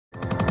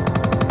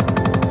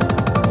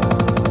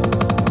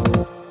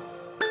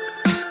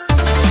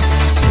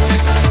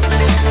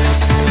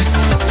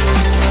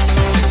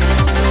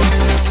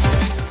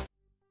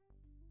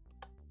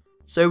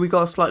So we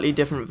got a slightly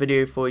different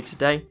video for you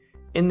today.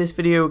 In this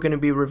video we're going to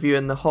be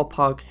reviewing the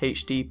Hauppauge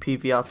HD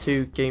PVR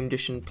 2 Game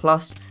Edition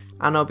Plus,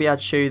 and I'll be able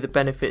to show you the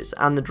benefits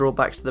and the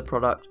drawbacks of the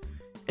product.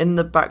 In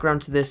the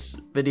background to this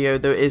video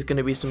there is going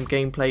to be some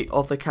gameplay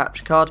of the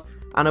capture card,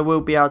 and I will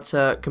be able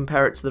to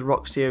compare it to the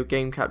Roxio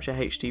Game Capture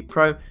HD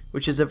Pro,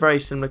 which is a very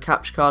similar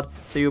capture card,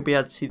 so you'll be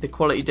able to see the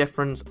quality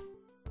difference.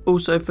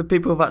 Also, for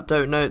people that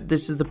don't know,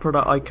 this is the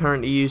product I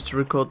currently use to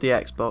record the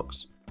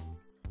Xbox.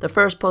 The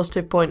first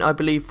positive point I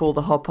believe for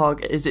the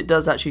Hauppauge is it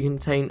does actually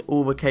contain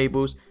all the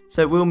cables,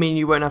 so it will mean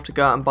you won't have to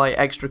go out and buy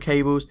extra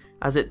cables,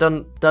 as it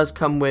does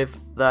come with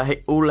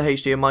all the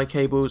HDMI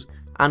cables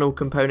and all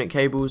component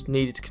cables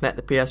needed to connect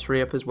the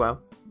PS3 up as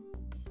well.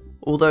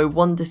 Although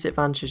one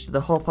disadvantage to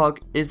the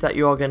Hauppauge is that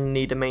you are going to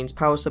need a mains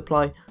power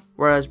supply,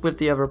 whereas with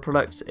the other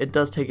products it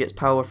does take its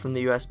power from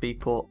the USB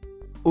port.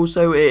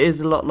 Also, it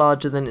is a lot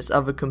larger than its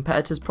other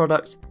competitors'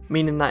 products,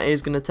 meaning that it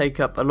is going to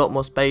take up a lot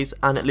more space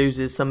and it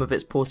loses some of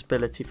its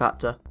portability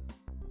factor.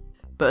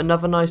 But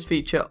another nice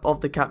feature of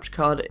the capture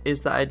card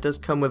is that it does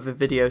come with a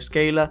video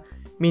scaler,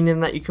 meaning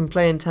that you can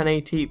play in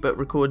 1080 but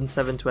record in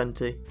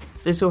 720.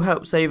 This will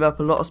help save up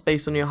a lot of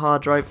space on your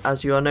hard drive,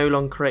 as you are no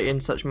longer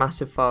creating such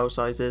massive file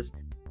sizes.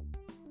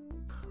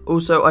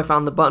 Also, I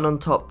found the button on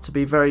top to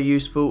be very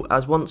useful,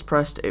 as once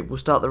pressed it will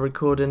start the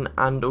recording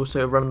and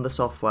also run the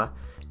software,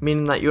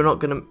 meaning that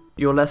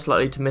you're less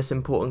likely to miss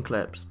important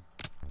clips.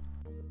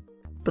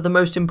 But the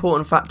most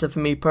important factor for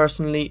me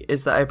personally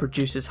is that it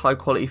produces high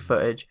quality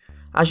footage.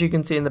 As you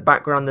can see in the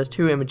background, there's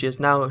two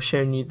images now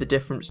showing you the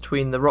difference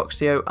between the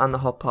Roxio and the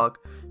Hauppauge.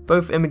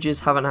 Both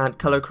images haven't had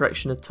colour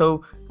correction at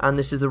all, and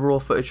this is the raw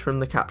footage from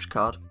the capture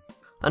card.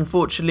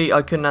 Unfortunately,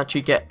 I couldn't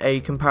actually get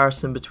a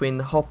comparison between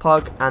the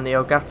Hauppauge and the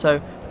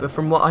Elgato, but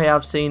from what I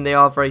have seen they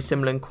are very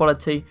similar in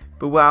quality,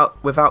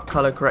 but without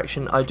colour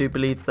correction I do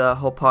believe the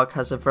Hauppauge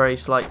has a very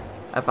slight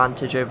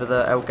advantage over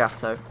the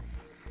Elgato.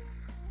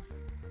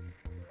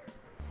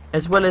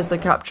 As well as the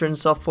capturing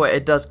software,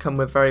 it does come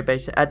with very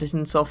basic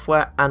editing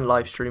software and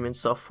live streaming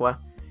software.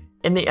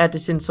 In the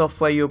editing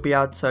software you'll be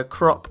able to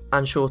crop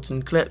and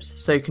shorten clips,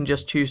 so you can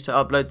just choose to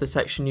upload the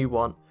section you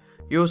want.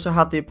 You also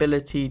have the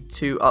ability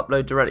to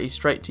upload directly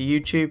straight to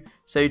YouTube,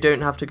 so you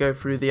don't have to go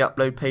through the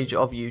upload page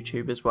of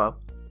YouTube as well.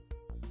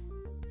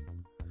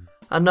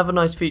 Another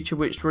nice feature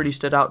which really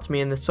stood out to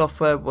me in the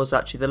software was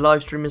actually the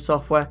live streaming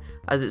software,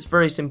 as it's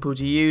very simple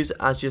to use,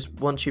 as just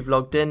once you've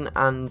logged in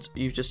and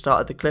you've just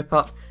started the clip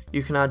up,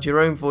 you can add your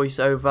own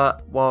voiceover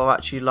while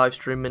actually live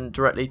streaming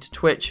directly to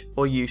Twitch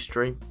or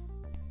Ustream.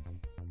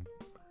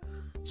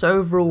 So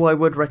overall I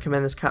would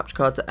recommend this capture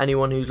card to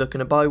anyone who's looking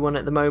to buy one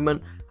at the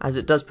moment, as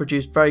it does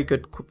produce very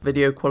good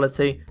video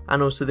quality,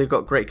 and also they've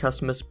got great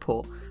customer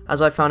support,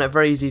 as I found it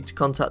very easy to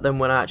contact them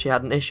when I actually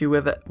had an issue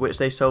with it, which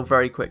they solved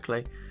very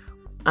quickly.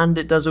 And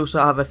it does also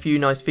have a few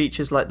nice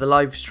features like the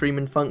live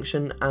streaming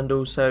function and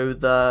also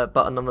the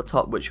button on the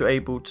top, which you're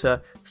able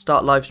to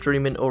start live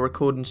streaming or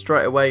recording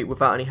straight away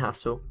without any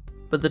hassle.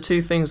 But the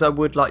two things I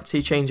would like to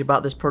see change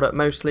about this product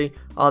mostly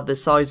are the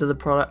size of the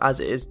product, as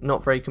it is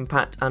not very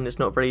compact and it's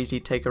not very easy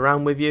to take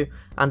around with you,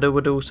 and I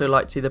would also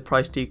like to see the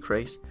price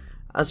decrease.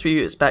 As we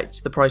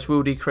expect, the price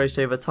will decrease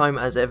over time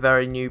as it's a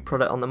very new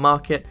product on the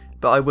market,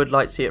 but I would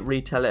like to see it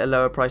retail at a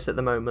lower price at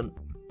the moment.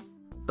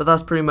 But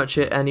that's pretty much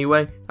it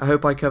anyway. I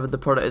hope I covered the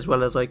product as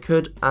well as I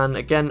could, and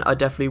again I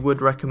definitely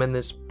would recommend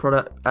this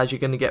product, as you're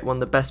going to get one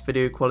of the best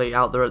video quality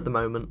out there at the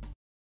moment.